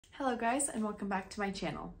Hello guys, and welcome back to my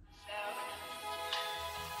channel.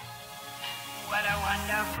 What a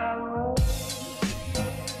wonderful.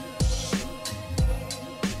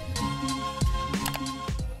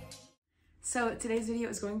 So today's video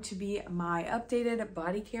is going to be my updated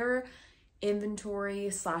body care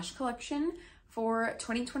inventory / collection for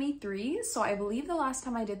 2023. So I believe the last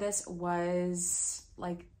time I did this was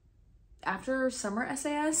like after summer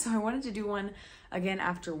SAS. So I wanted to do one again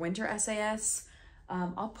after winter SAS.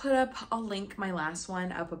 I'll put up, I'll link my last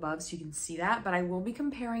one up above so you can see that, but I will be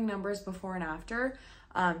comparing numbers before and after,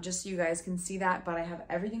 just so you guys can see that. But I have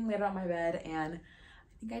everything laid out on my bed, and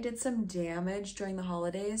I think I did some damage during the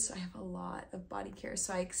holidays, so I have a lot of body care.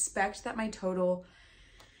 So I expect that my total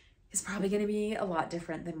is probably gonna be a lot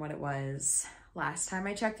different than what it was last time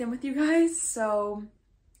I checked in with you guys. So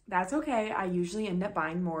that's okay. I usually end up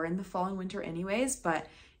buying more in the fall and winter anyways, but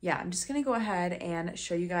yeah, I'm just gonna go ahead and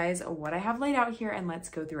show you guys what I have laid out here, and let's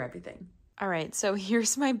go through everything. All right, so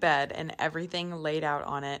here's my bed and everything laid out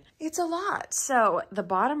on it. It's a lot. So the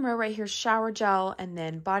bottom row right here is shower gel, and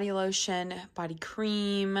then body lotion, body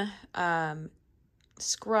cream,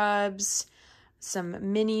 scrubs, some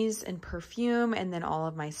minis and perfume, and then all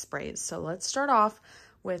of my sprays. So let's start off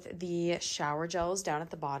with the shower gels down at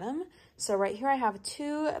the bottom. So right here I have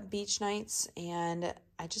 2 beach nights, and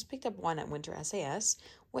I just picked up one at winter SAS.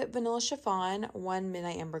 Whipped vanilla chiffon, 1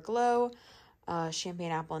 midnight amber glow,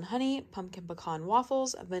 champagne apple and honey, pumpkin pecan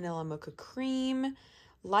waffles, vanilla mocha cream,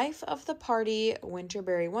 life of the party, winter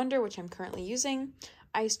berry wonder, which I'm currently using,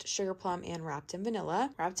 iced sugar plum, and wrapped in vanilla.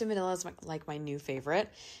 Wrapped in vanilla is like my new favorite.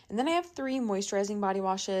 And then I have 3 moisturizing body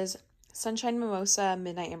washes, sunshine mimosa,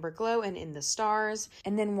 midnight amber glow, and in the stars,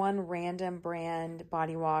 and then 1 random brand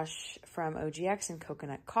body wash from OGX and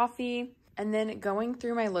coconut coffee. And then going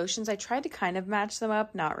through my lotions, I tried to kind of match them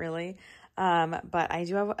up, not really, but I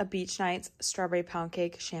do have a beach nights, strawberry pound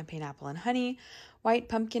cake, champagne apple and honey, white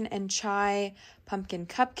pumpkin and chai, pumpkin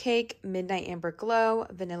cupcake, midnight amber glow,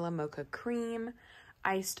 vanilla mocha cream,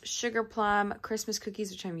 iced sugar plum, Christmas cookies,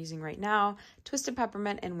 which I'm using right now, twisted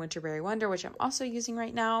peppermint, and winter berry wonder, which I'm also using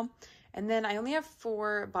right now. And then I only have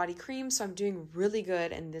 4 body creams, so I'm doing really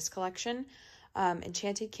good in this collection.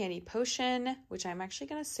 Enchanted candy potion, which I'm actually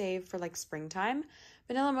going to save for like springtime,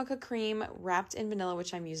 vanilla mocha cream, wrapped in vanilla,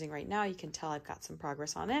 which I'm using right now. You can tell I've got some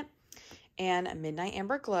progress on it, and a midnight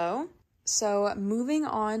amber glow. So moving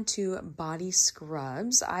on to body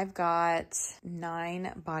scrubs, I've got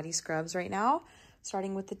 9 body scrubs right now,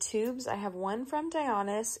 starting with the tubes. I have 1 from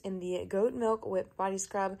Dionysus in the goat milk whipped body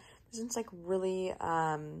scrub. This one's like really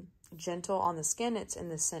gentle on the skin. It's in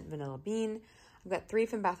the scent vanilla bean. I've got 3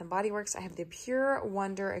 from Bath & Body Works. I have the Pure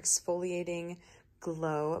Wonder Exfoliating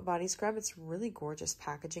Glow Body Scrub. It's really gorgeous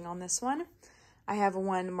packaging on this one. I have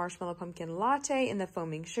 1 Marshmallow Pumpkin Latte in the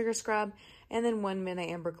Foaming Sugar Scrub, and then 1 Midnight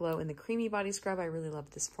Amber Glow in the Creamy Body Scrub. I really love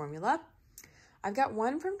this formula. I've got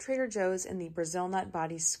 1 from Trader Joe's in the Brazil Nut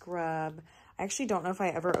Body Scrub. I actually don't know if I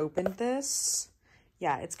ever opened this.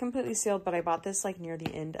 Yeah, it's completely sealed, but I bought this like near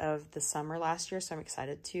the end of the summer last year, so I'm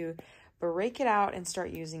excited to break it out and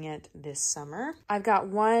start using it this summer. I've got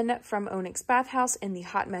 1 from Onyx Bathhouse in the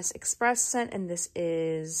Hot Mess Express scent, and this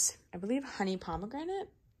is, I believe, honey pomegranate.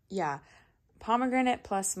 Yeah, pomegranate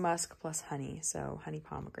plus musk plus honey, so honey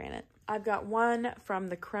pomegranate. I've got 1 from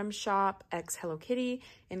the Creme Shop X Hello Kitty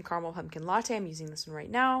in Caramel Pumpkin Latte. I'm using this one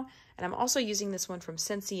right now, and I'm also using this one from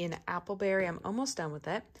Scentsy in Appleberry. I'm almost done with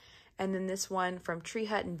it. And then this one from Tree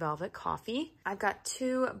Hut and Velvet Coffee. I've got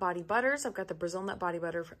 2 body butters. I've got the Brazil Nut Body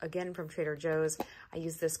Butter, again, from Trader Joe's. I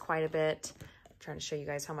use this quite a bit. I'm trying to show you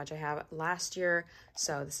guys how much I have last year.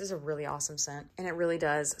 So this is a really awesome scent, and it really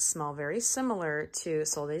does smell very similar to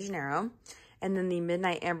Sol de Janeiro. And then the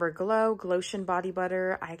Midnight Amber Glow Glotion Body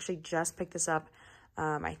Butter. I actually just picked this up,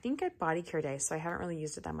 I think at Body Care Day, so I haven't really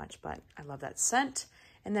used it that much, but I love that scent.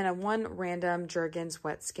 And then a 1 random Jergens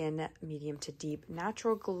Wet Skin Medium to Deep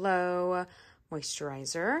Natural Glow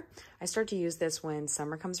Moisturizer. I start to use this when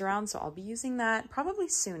summer comes around, so I'll be using that probably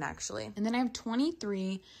soon, actually. And then I have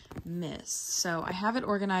 23 mists. So I have it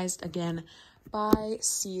organized, again, by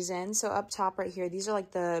season. So up top right here, these are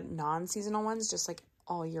like the non-seasonal ones, just like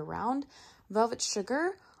all year round. Velvet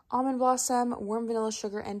Sugar, Almond Blossom, Warm Vanilla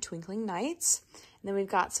Sugar, and Twinkling Nights. And then we've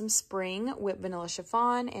got some spring whipped vanilla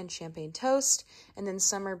chiffon and champagne toast, and then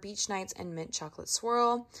summer beach nights and mint chocolate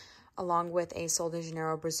swirl, along with a Sol de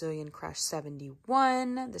Janeiro Brazilian Crush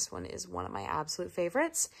 71. This one is one of my absolute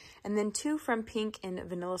favorites. And then 2 from Pink in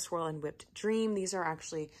vanilla swirl and whipped dream. These are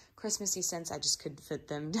actually Christmassy scents. I just couldn't fit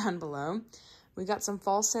them down below. We got some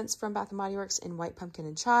fall scents from Bath & Body Works in White Pumpkin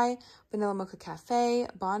and Chai, Vanilla Mocha Cafe,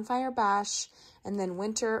 Bonfire Bash, and then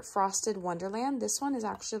Winter Frosted Wonderland. This one is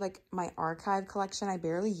actually like my archive collection. I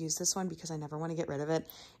barely use this one because I never want to get rid of it.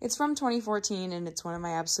 It's from 2014 and it's one of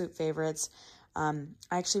my absolute favorites. I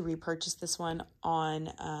actually repurchased this one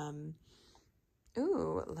on,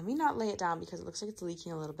 ooh, let me not lay it down because it looks like it's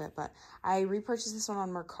leaking a little bit, but I repurchased this one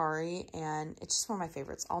on Mercari and it's just one of my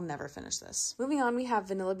favorites. I'll never finish this. Moving on, we have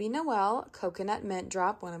Vanilla Bean Noel, Coconut Mint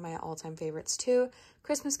Drop, one of my all-time favorites too,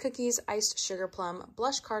 Christmas Cookies, Iced Sugar Plum,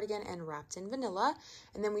 Blush Cardigan, and Wrapped in Vanilla.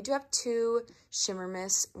 And then we do have 2 Shimmer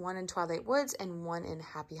Mist, one in Twilight Woods and one in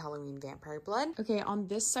Happy Halloween Vampire Blood. Okay, on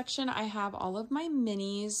this section, I have all of my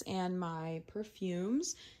minis and my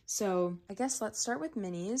perfumes. So I guess let's start with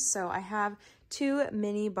minis. So I have 2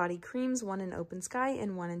 mini body creams, one in Open Sky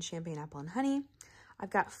and one in Champagne Apple and Honey. I've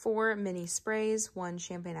got 4 mini sprays, one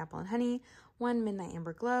Champagne Apple and Honey, one Midnight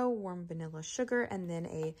Amber Glow, Warm Vanilla Sugar, and then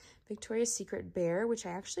a Victoria's Secret Bear, which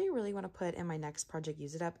I actually really want to put in my next project,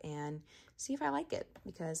 use it up, and see if I like it,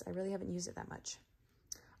 because I really haven't used it that much.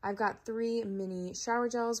 I've got 3 mini shower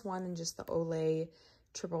gels, one in just the Olay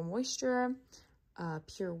Triple Moisture,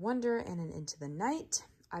 Pure Wonder, and an Into the Night.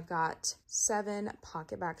 I've got 7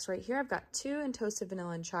 pocket backs right here. I've got 2 in Toasted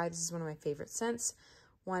Vanilla and Chai. This is one of my favorite scents.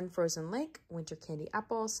 1 Frozen Lake, Winter Candy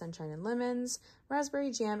Apple, Sunshine and Lemons,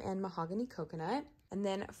 Raspberry Jam, and Mahogany Coconut. And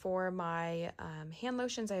then for my hand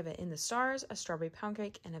lotions, I have it In the Stars, a Strawberry Pound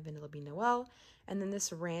Cake, and a Vanilla Bean Noel. And then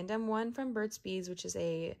this random one from Burt's Bees, which is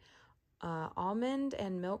a almond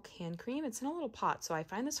and milk hand cream. It's in a little pot, so I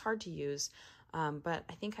find this hard to use. But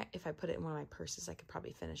I think if I put it in one of my purses, I could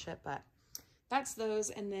probably finish it. But that's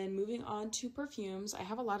those. And then moving on to perfumes, I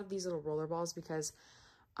have a lot of these little roller balls because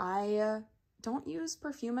I don't use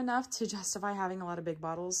perfume enough to justify having a lot of big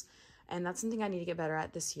bottles, and that's something I need to get better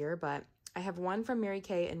at this year. But I have one from Mary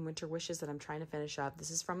Kay and Winter Wishes that I'm trying to finish up.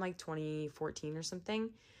 This is from like 2014 or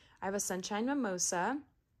something. I have a Sunshine Mimosa,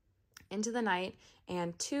 Into the Night,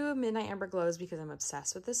 and 2 Midnight Amber Glows because I'm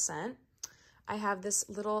obsessed with this scent. I have this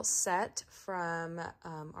little set from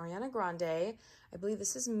Ariana Grande. I believe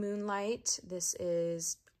this is Moonlight. This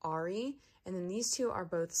is Ari. And then these 2 are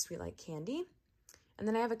both Sweet Like Candy. And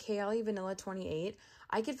then I have a Kayali Vanilla 28.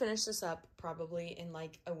 I could finish this up probably in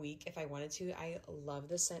like a week if I wanted to. I love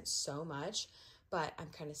this scent so much, but I'm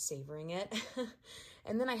kind of savoring it.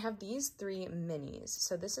 And then I have these 3 minis.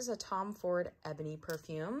 So this is a Tom Ford Ebony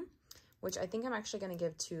perfume, which I think I'm actually going to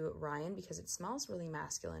give to Ryan because it smells really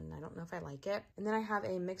masculine and I don't know if I like it. And then I have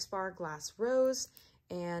a Mix Bar Glass Rose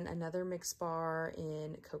and another Mix Bar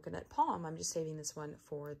in Coconut Palm. I'm just saving this one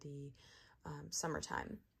for the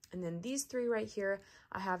summertime. And then these 3 right here,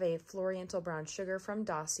 I have a Floriental Brown Sugar from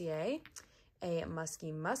Dossier, a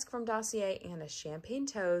Musky Musk from Dossier, and a Champagne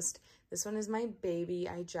Toast. This one is my baby.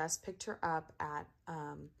 I just picked her up at,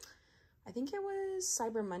 I think it was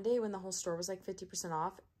Cyber Monday when the whole store was like 50%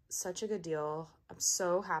 off. Such a good deal. I'm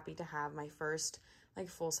so happy to have my first like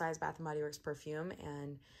full-size Bath & Body Works perfume,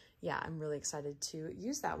 and yeah, I'm really excited to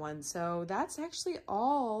use that one. So that's actually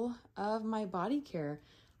all of my body care.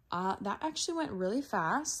 That actually went really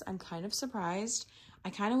fast. I'm kind of surprised. I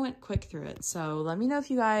kind of went quick through it. So let me know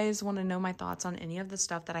if you guys want to know my thoughts on any of the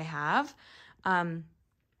stuff that I have.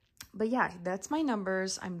 But yeah, that's my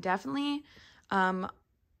numbers. I'm definitely, I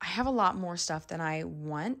have a lot more stuff than I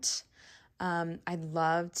want. I'd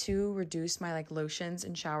love to reduce my like lotions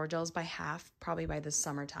and shower gels by half, probably by the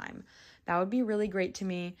summertime. That would be really great to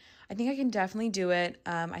me. I think I can definitely do it.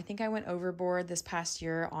 I think I went overboard this past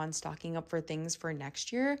year on stocking up for things for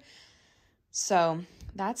next year. So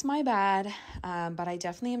that's my bad. But I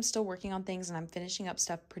definitely am still working on things and I'm finishing up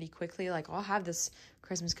stuff pretty quickly. Like I'll have this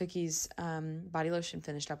Christmas Cookies body lotion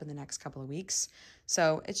finished up in the next couple of weeks.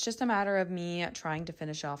 So it's just a matter of me trying to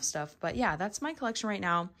finish off stuff. But yeah, that's my collection right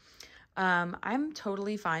now. I'm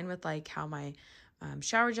totally fine with like how my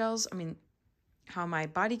shower gels, how my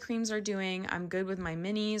body creams are doing. I'm good with my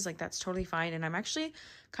minis, like that's totally fine. And I'm actually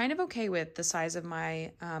kind of okay with the size of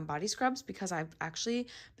my body scrubs because I've actually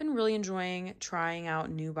been really enjoying trying out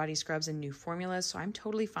new body scrubs and new formulas. So I'm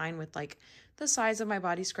totally fine with like the size of my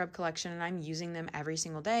body scrub collection and I'm using them every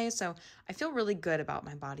single day. So I feel really good about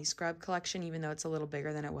my body scrub collection, even though it's a little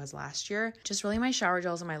bigger than it was last year. Just really my shower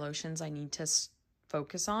gels and my lotions I need to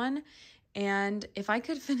focus on. And if I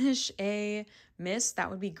could finish a mist, that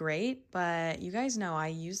would be great. But you guys know I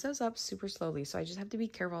use those up super slowly. So I just have to be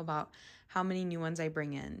careful about how many new ones I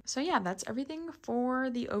bring in. So yeah, that's everything for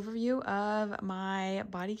the overview of my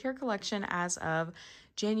body care collection as of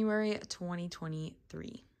January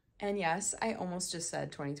 2023. And yes, I almost just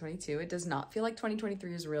said 2022. It does not feel like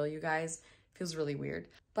 2023 is real, you guys. It Feels really weird.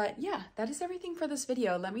 But yeah, that is everything for this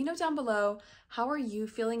video. Let me know down below, how are you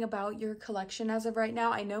feeling about your collection as of right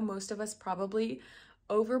now? I know most of us probably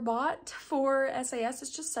overbought for SAS.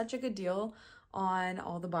 It's just such a good deal on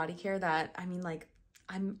all the body care that, I mean, like,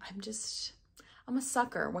 I'm a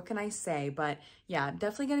sucker. What can I say? But yeah, I'm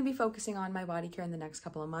definitely going to be focusing on my body care in the next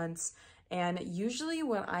couple of months. And usually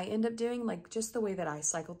what I end up doing, like just the way that I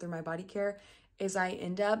cycle through my body care, is I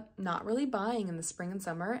end up not really buying in the spring and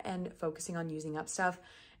summer and focusing on using up stuff,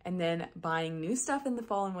 and then buying new stuff in the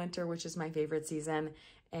fall and winter, which is my favorite season,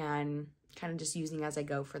 and kind of just using as I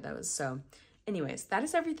go for those. So anyways, that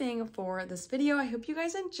is everything for this video. I hope you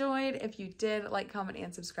guys enjoyed. If you did, like, comment,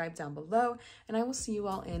 and subscribe down below, and I will see you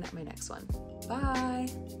all in my next one. Bye.